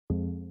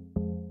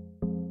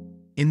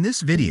In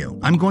this video,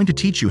 I'm going to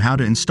teach you how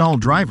to install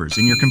drivers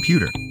in your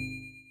computer.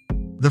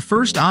 The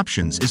first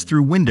options is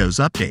through Windows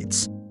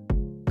Updates.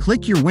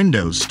 Click your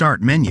Windows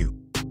Start menu.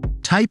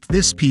 Type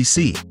this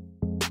PC.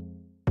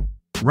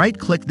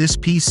 Right-click this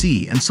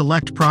PC and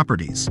select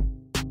Properties.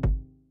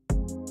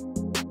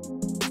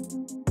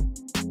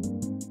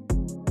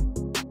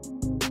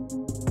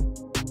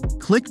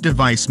 Click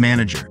Device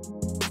Manager.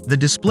 The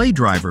display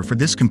driver for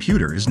this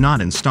computer is not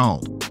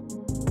installed.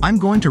 I'm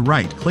going to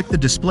right-click the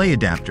display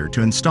adapter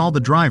to install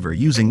the driver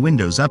using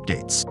Windows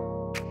Updates.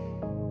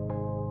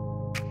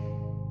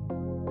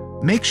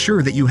 Make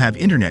sure that you have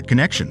internet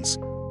connections.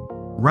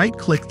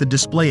 Right-click the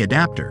display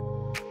adapter.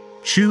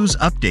 Choose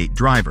Update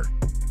Driver.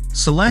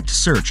 Select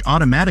Search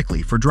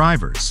automatically for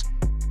drivers.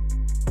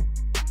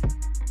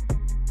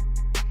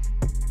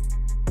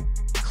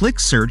 Click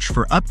Search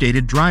for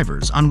updated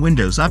drivers on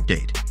Windows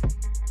Update.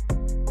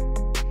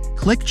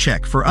 Click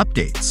Check for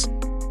updates.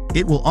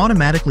 It will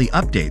automatically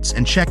updates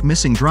and check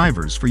missing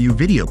drivers for your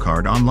video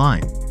card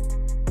online.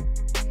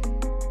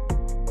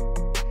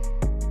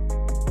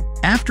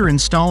 After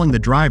installing the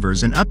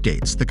drivers and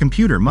updates, the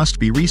computer must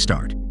be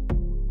restart.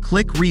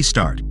 Click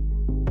Restart.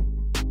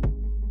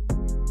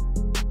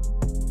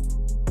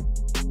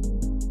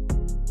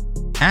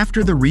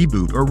 After the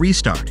reboot or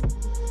restart,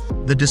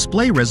 the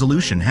display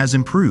resolution has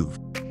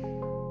improved.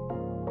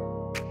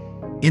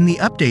 In the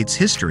updates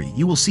history,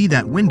 you will see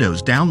that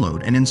Windows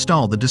download and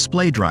install the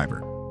display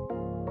driver.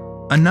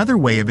 Another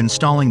way of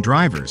installing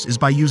drivers is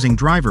by using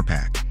Driver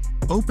Pack.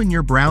 Open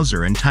your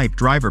browser and type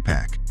Driver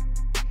Pack.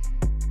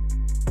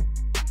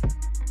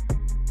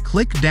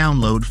 Click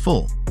Download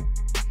Full.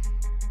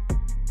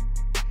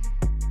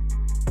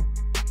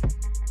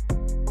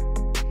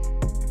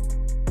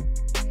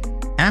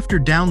 After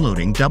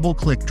downloading,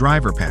 double-click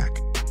Driver Pack.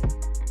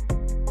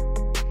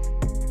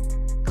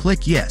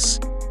 Click Yes.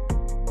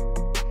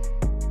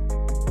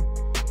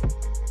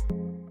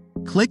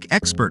 Click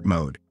Expert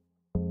Mode.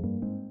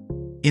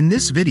 In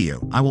this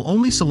video, I will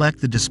only select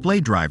the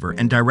display driver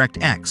and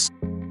DirectX.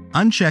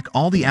 Uncheck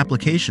all the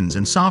applications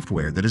and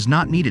software that is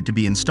not needed to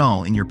be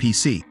installed in your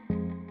PC.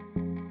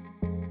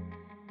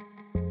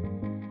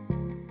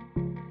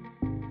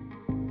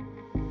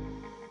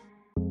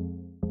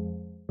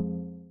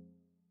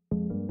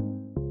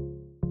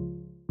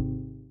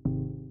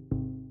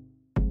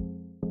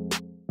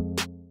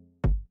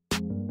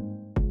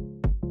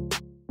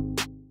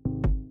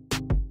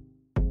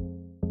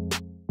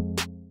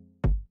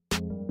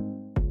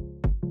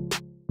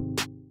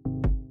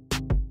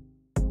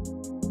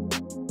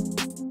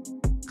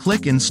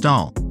 Click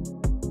Install.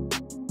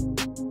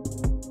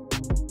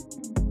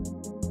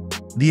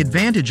 The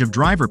advantage of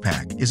Driver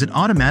Pack is it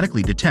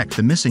automatically detects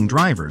the missing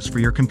drivers for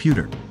your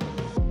computer.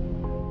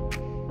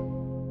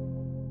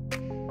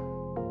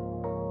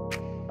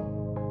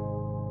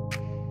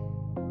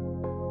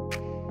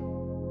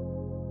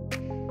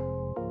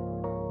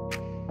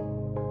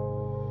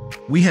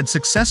 We had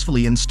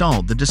successfully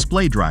installed the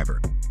display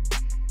driver.